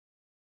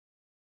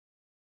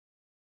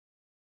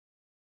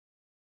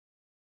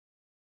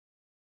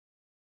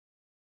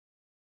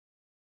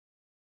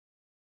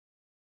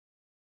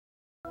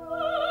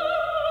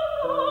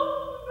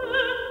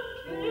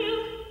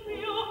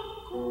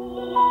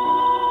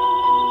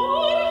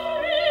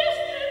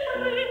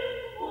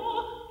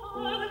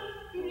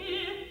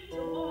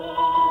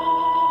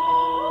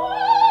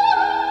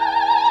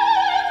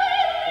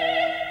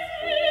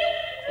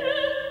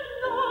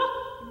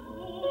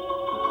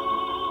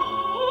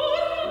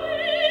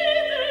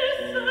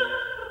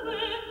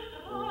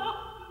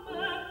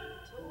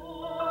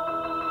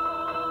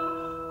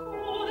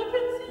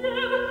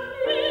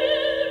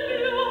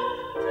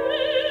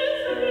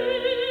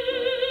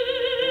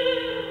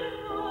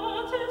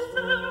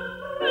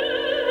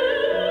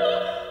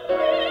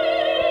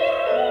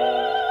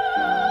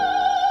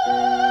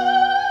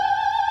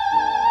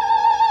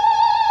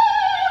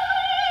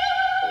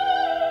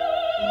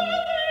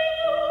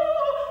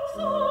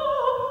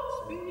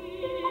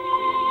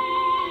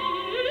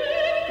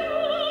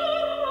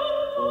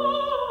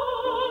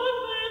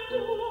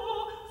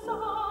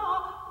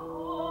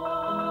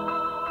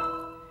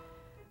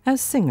As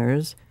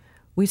singers,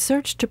 we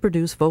search to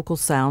produce vocal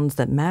sounds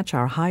that match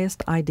our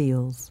highest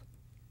ideals.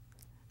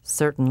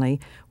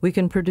 Certainly, we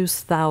can produce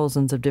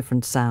thousands of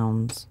different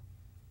sounds.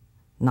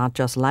 Not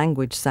just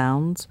language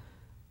sounds,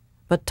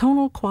 but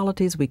tonal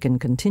qualities we can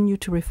continue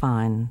to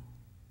refine.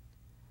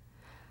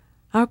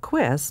 Our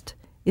quest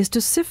is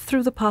to sift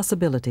through the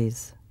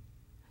possibilities,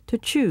 to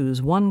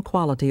choose one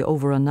quality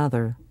over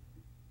another,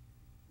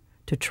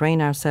 to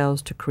train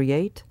ourselves to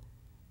create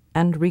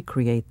and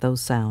recreate those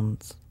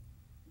sounds.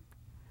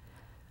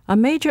 A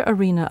major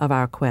arena of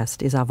our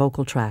quest is our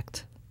vocal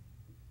tract,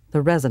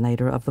 the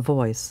resonator of the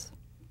voice.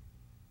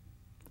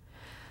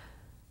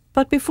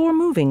 But before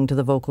moving to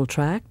the vocal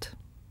tract,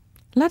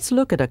 let's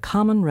look at a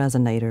common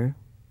resonator,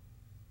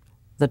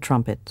 the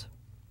trumpet,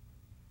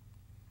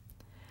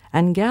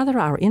 and gather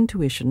our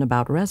intuition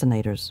about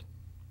resonators.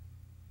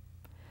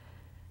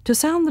 To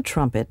sound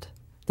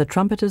the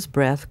trumpeter's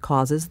breath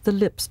causes the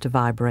lips to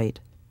vibrate,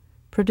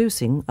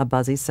 producing a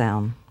buzzy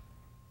sound.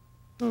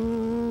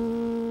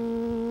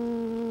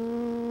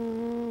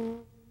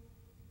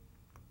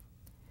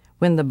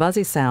 When the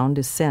buzzy sound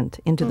is sent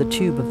into the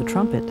tube of the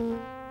trumpet,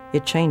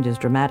 it changes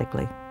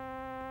dramatically.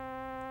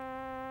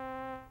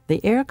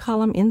 The air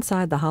column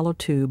inside the hollow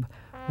tube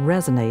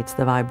resonates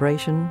the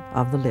vibration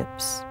of the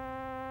lips.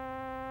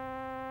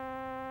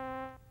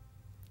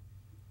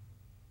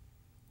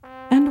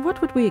 And what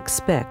would we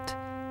expect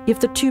if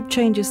the tube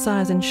changes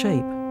size and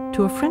shape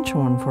to a French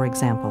horn, for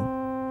example?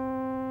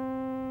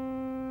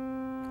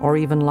 Or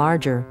even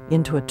larger,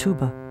 into a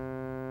tuba?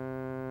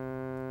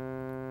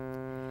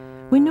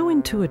 We know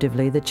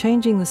intuitively that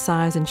changing the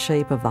size and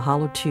shape of the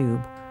hollow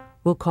tube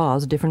will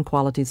cause different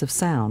qualities of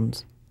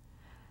sounds.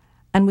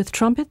 And with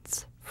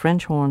trumpets,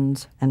 French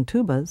horns, and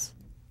tubas,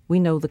 we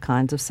know the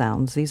kinds of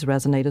sounds these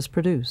resonators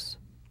produce.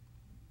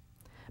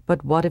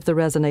 But what if the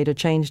resonator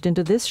changed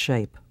into this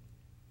shape?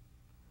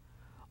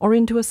 Or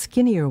into a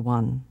skinnier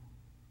one?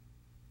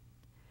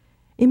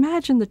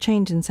 Imagine the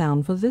change in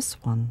sound for this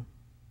one,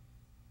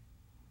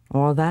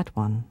 or that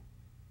one,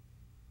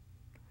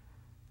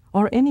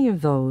 or any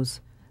of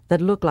those that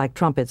look like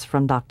trumpets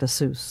from Dr.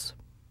 Seuss.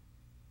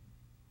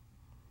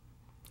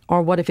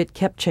 Or what if it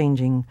kept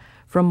changing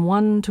from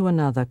one to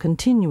another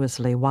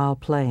continuously while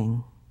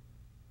playing?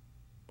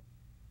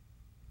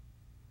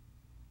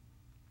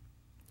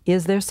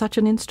 Is there such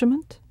an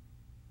instrument?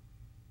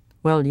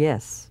 Well,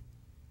 yes,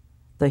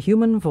 the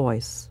human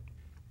voice.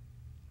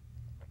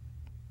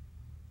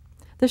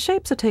 The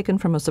shapes are taken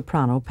from a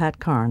soprano, Pat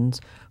Carnes,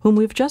 whom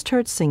we've just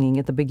heard singing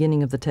at the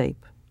beginning of the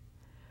tape.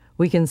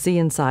 We can see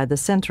inside the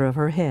center of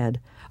her head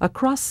a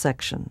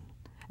cross-section,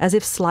 as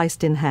if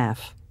sliced in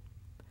half.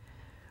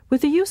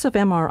 With the use of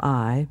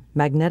MRI,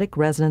 magnetic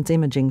resonance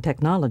imaging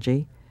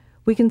technology,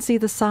 we can see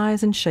the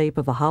size and shape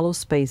of the hollow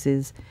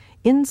spaces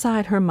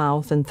inside her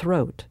mouth and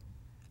throat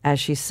as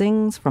she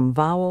sings from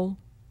vowel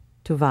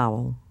to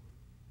vowel.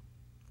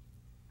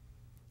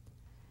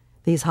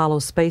 These hollow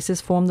spaces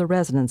form the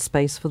resonance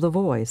space for the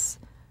voice,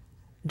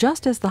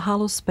 just as the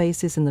hollow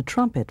spaces in the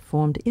trumpet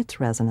formed its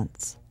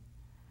resonance.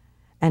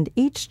 And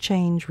each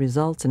change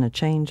results in a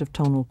change of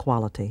tonal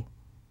quality.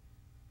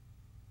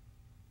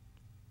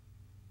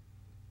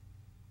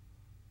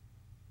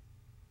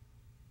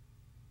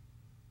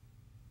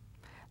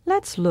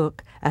 Let's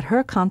look at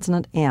her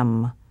consonant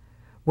M,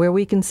 where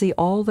we can see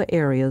all the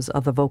areas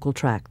of the vocal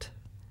tract.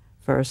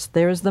 First,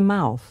 there is the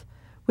mouth,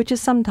 which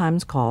is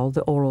sometimes called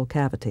the oral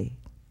cavity.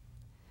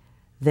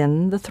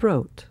 Then the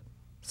throat,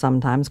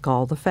 sometimes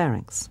called the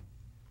pharynx.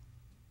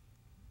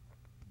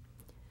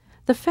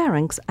 The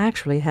pharynx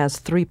actually has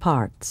three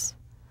parts: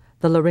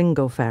 the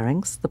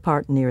laryngopharynx, the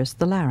part nearest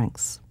the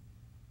larynx;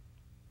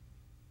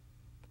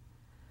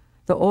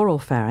 the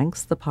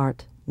oropharynx, the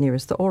part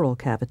nearest the oral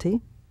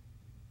cavity;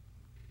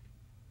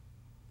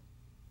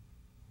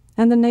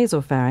 and the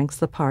nasopharynx,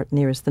 the part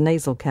nearest the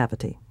nasal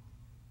cavity.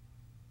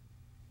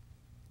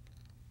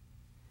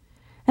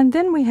 And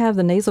then we have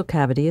the nasal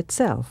cavity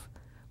itself,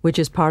 which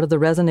is part of the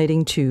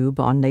resonating tube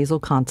on nasal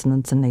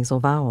consonants and nasal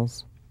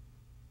vowels.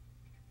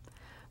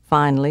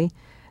 Finally,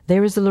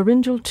 there is the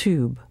laryngeal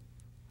tube,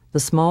 the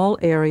small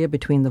area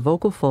between the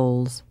vocal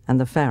folds and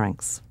the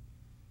pharynx.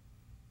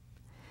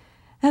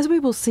 As we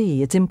will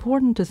see, it's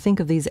important to think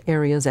of these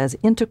areas as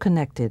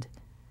interconnected,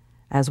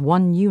 as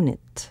one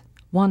unit,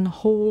 one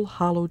whole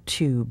hollow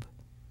tube,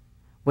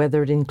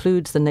 whether it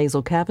includes the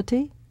nasal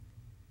cavity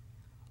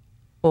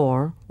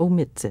or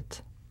omits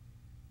it.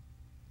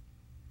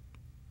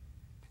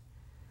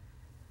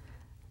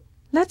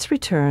 Let's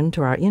return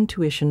to our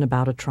intuition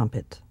about a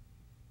trumpet.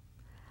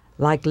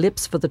 Like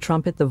lips for the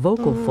trumpet, the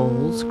vocal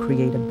folds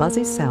create a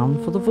buzzy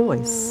sound for the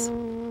voice.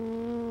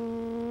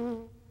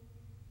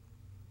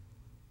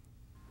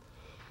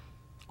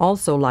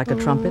 Also, like a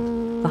trumpet,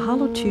 the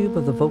hollow tube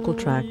of the vocal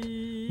tract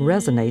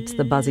resonates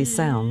the buzzy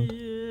sound.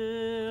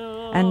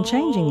 And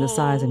changing the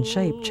size and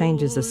shape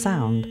changes the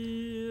sound,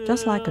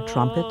 just like a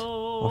trumpet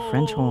or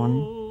French horn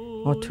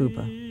or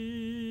tuba.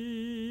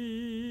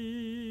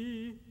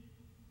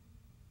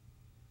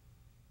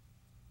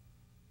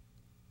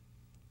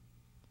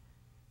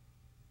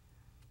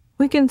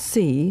 We can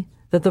see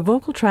that the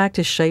vocal tract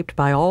is shaped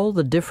by all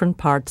the different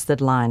parts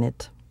that line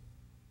it,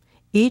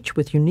 each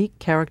with unique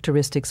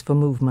characteristics for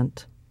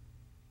movement.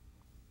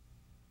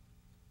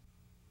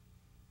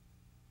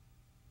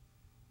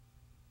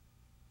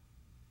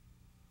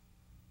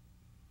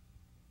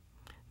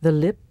 The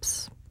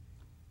lips,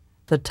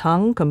 the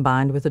tongue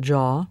combined with the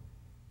jaw,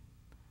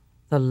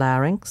 the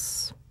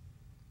larynx,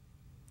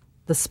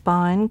 the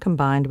spine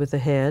combined with the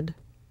head,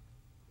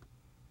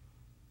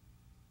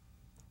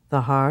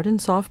 the hard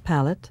and soft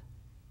palate,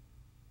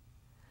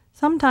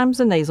 sometimes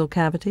the nasal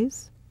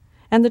cavities,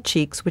 and the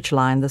cheeks which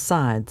line the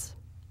sides.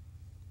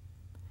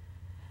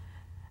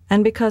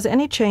 And because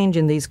any change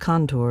in these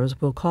contours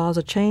will cause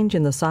a change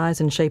in the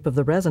size and shape of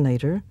the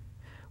resonator,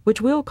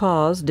 which will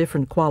cause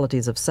different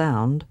qualities of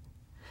sound,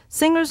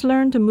 singers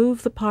learn to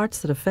move the parts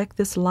that affect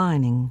this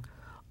lining,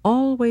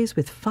 always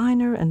with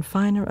finer and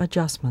finer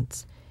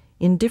adjustments,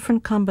 in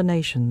different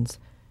combinations,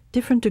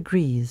 different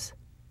degrees,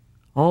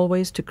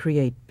 always to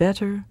create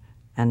better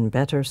and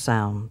better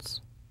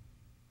sounds.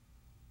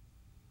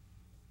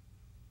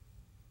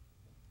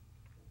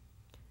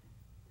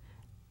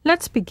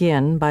 Let's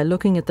begin by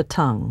looking at the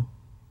tongue.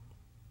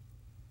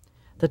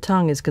 The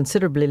tongue is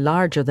considerably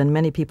larger than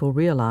many people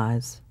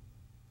realize.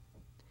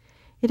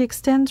 It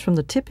extends from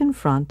the tip in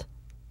front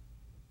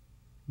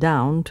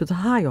down to the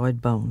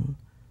hyoid bone,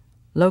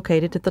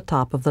 located at the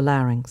top of the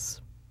larynx,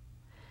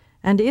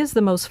 and is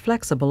the most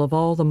flexible of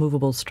all the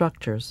movable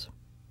structures.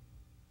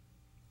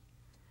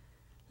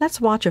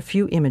 Let's watch a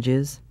few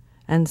images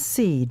and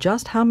see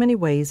just how many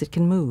ways it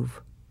can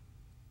move.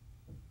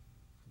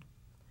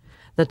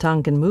 The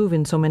tongue can move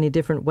in so many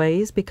different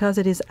ways because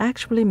it is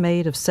actually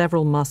made of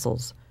several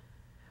muscles,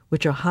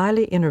 which are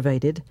highly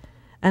innervated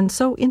and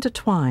so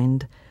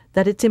intertwined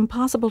that it's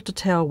impossible to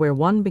tell where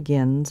one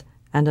begins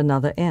and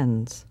another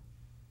ends.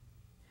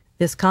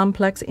 This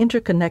complex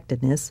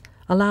interconnectedness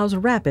allows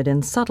rapid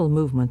and subtle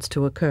movements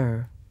to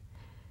occur.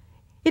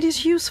 It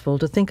is useful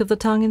to think of the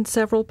tongue in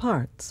several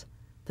parts: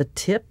 the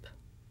tip,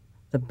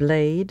 the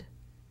blade,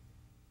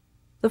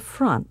 the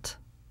front,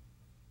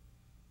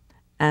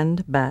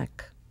 and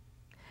back,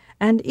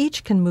 and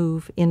each can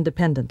move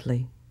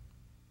independently.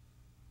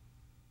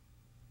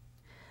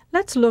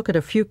 Let's look at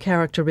a few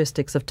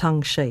characteristics of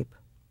tongue shape.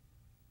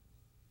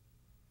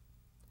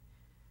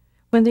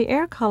 When the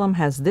air column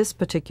has this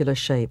particular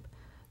shape,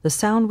 the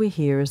sound we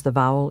hear is the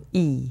vowel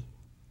E.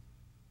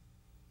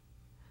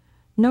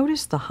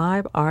 Notice the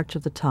high arch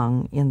of the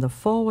tongue in the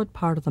forward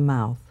part of the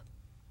mouth,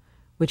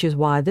 which is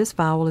why this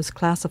vowel is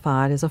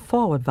classified as a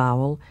forward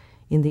vowel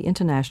in the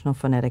International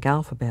Phonetic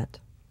Alphabet.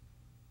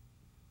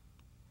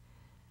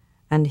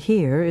 And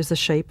here is the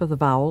shape of the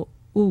vowel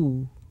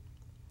OO.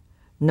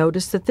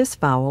 Notice that this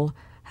vowel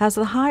has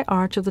the high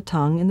arch of the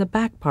tongue in the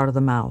back part of the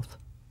mouth,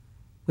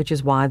 which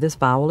is why this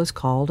vowel is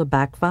called a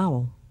back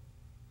vowel.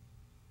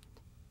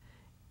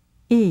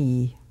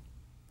 E,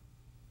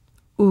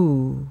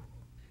 oo.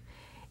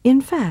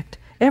 In fact,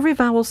 every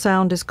vowel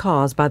sound is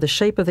caused by the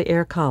shape of the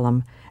air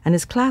column and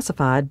is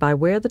classified by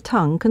where the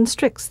tongue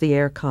constricts the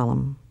air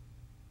column.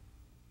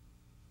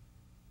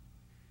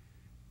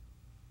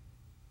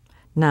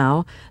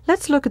 Now,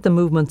 let's look at the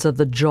movements of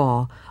the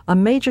jaw, a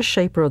major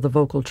shaper of the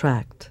vocal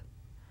tract.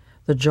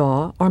 The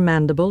jaw, or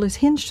mandible, is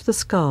hinged to the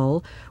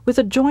skull with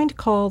a joint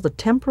called the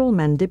temporal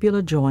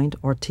mandibular joint,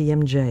 or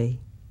TMJ.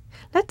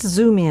 Let's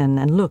zoom in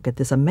and look at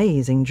this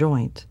amazing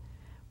joint.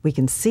 We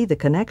can see the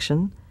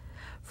connection.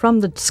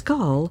 From the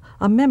skull,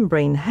 a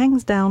membrane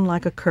hangs down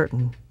like a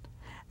curtain.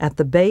 At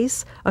the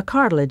base, a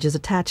cartilage is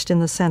attached in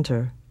the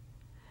center.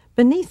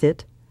 Beneath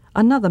it,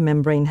 another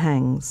membrane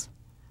hangs,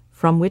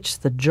 from which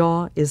the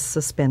jaw is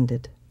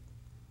suspended.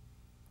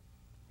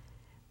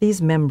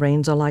 These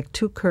membranes are like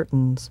two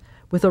curtains,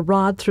 with a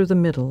rod through the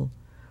middle,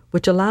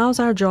 which allows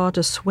our jaw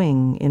to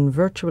swing in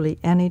virtually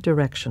any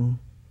direction.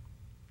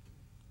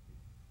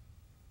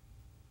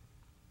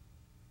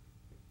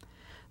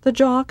 The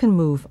jaw can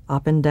move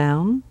up and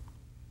down,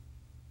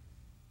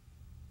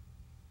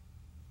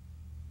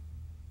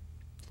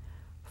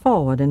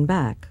 forward and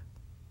back,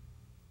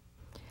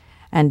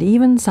 and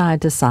even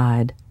side to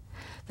side.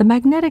 The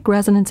magnetic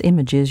resonance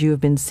images you have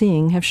been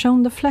seeing have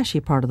shown the fleshy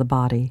part of the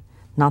body,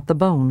 not the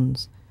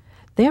bones.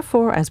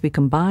 Therefore, as we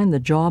combine the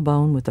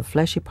jawbone with the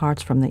fleshy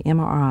parts from the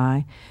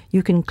MRI,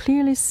 you can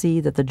clearly see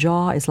that the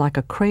jaw is like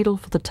a cradle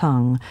for the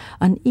tongue,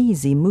 an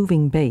easy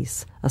moving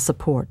base, a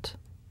support.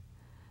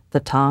 The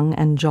tongue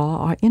and jaw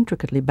are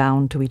intricately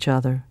bound to each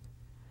other.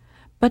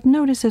 But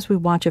notice as we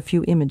watch a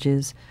few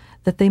images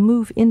that they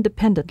move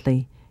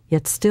independently,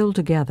 yet still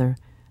together,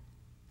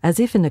 as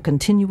if in a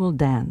continual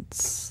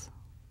dance.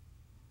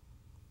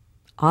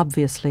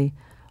 Obviously,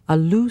 a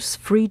loose,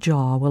 free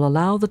jaw will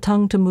allow the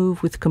tongue to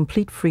move with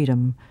complete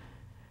freedom,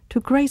 to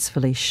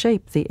gracefully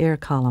shape the air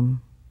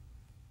column,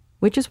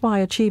 which is why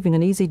achieving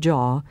an easy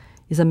jaw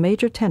is a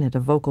major tenet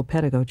of vocal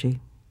pedagogy.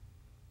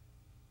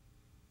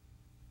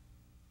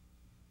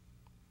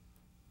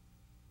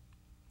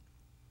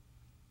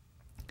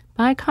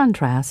 By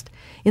contrast,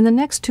 in the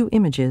next two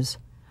images,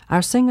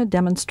 our singer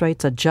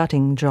demonstrates a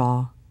jutting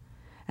jaw,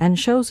 and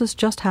shows us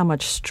just how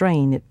much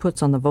strain it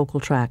puts on the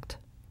vocal tract.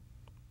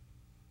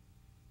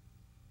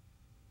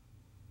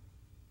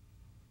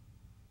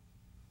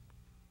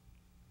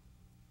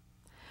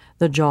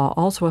 The jaw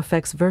also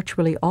affects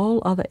virtually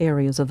all other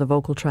areas of the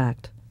vocal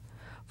tract.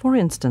 For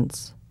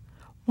instance,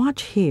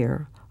 watch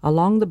here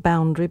along the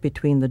boundary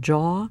between the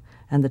jaw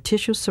and the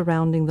tissues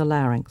surrounding the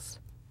larynx,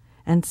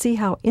 and see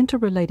how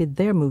interrelated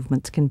their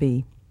movements can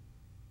be.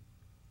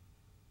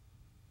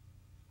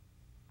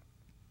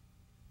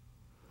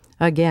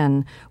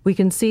 Again, we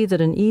can see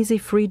that an easy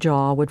free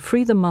jaw would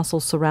free the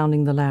muscles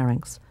surrounding the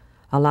larynx,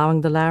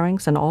 allowing the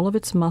larynx and all of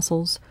its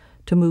muscles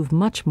to move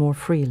much more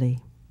freely.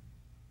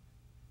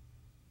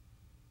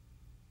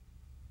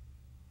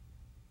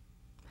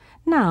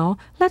 Now,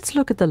 let's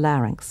look at the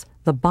larynx,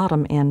 the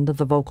bottom end of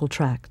the vocal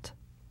tract.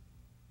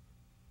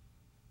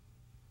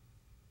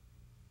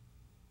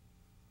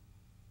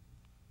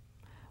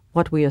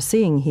 What we are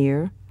seeing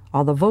here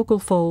are the vocal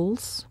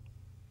folds,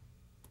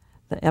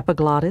 the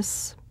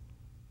epiglottis,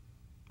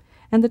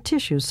 and the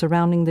tissues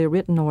surrounding the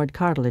arytenoid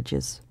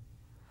cartilages,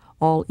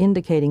 all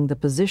indicating the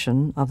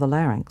position of the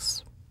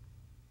larynx.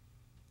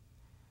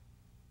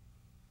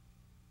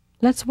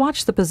 Let's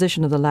watch the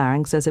position of the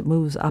larynx as it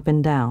moves up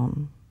and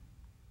down.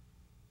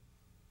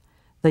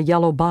 The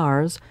yellow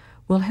bars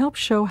will help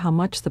show how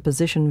much the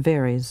position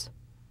varies,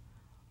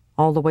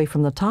 all the way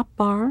from the top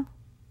bar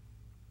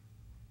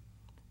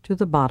to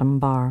the bottom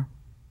bar.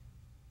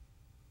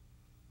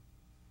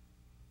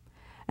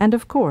 And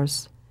of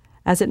course,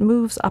 as it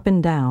moves up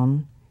and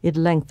down, it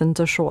lengthens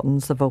or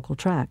shortens the vocal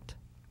tract.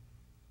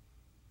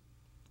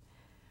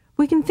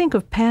 We can think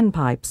of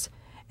panpipes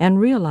and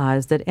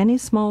realize that any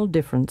small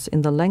difference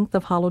in the length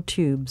of hollow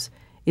tubes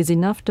is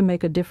enough to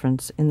make a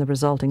difference in the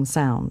resulting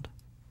sound.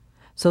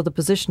 So the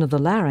position of the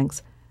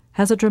larynx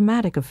has a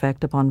dramatic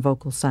effect upon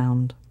vocal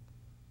sound.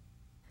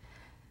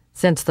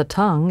 Since the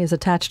tongue is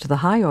attached to the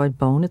hyoid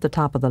bone at the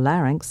top of the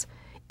larynx,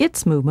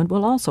 its movement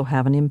will also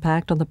have an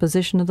impact on the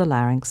position of the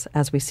larynx,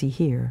 as we see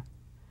here,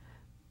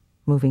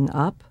 moving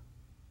up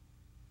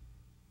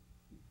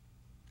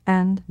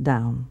and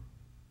down,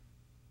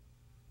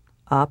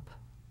 up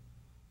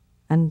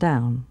and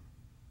down.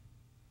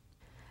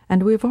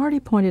 And we've already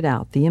pointed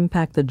out the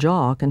impact the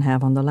jaw can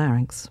have on the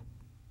larynx.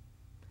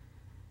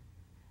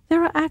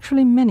 There are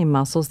actually many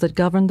muscles that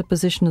govern the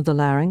position of the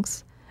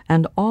larynx,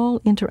 and all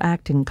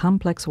interact in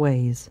complex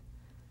ways.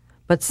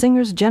 But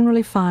singers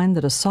generally find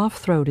that a soft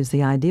throat is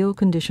the ideal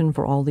condition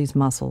for all these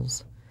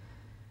muscles,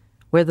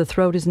 where the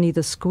throat is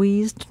neither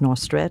squeezed nor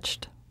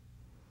stretched,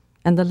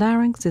 and the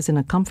larynx is in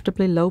a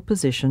comfortably low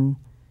position,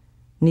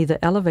 neither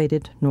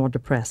elevated nor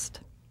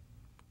depressed.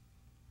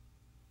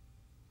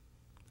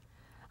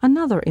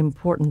 Another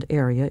important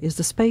area is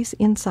the space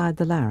inside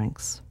the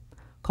larynx,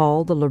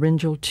 called the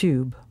laryngeal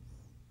tube.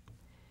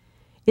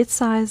 Its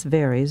size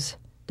varies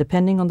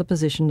depending on the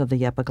position of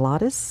the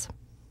epiglottis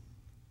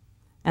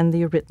and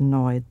the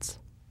arytenoids.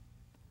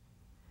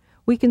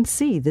 We can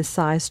see this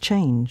size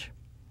change.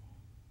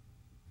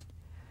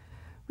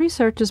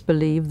 Researchers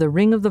believe the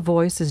ring of the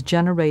voice is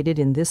generated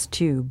in this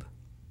tube.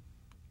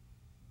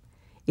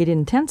 It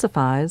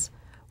intensifies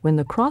when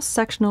the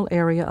cross-sectional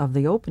area of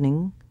the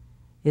opening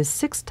is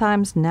 6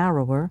 times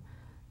narrower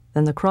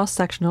than the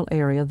cross-sectional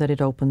area that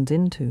it opens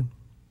into.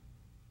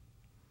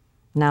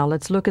 Now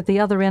let's look at the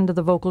other end of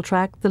the vocal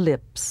tract, the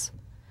lips.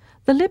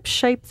 The lips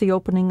shape the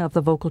opening of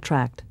the vocal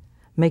tract,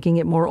 making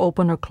it more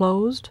open or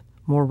closed,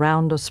 more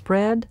round or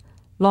spread,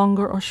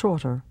 longer or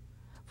shorter.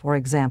 For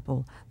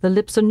example, the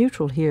lips are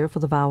neutral here for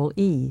the vowel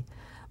E,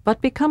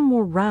 but become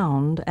more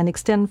round and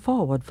extend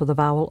forward for the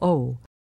vowel O,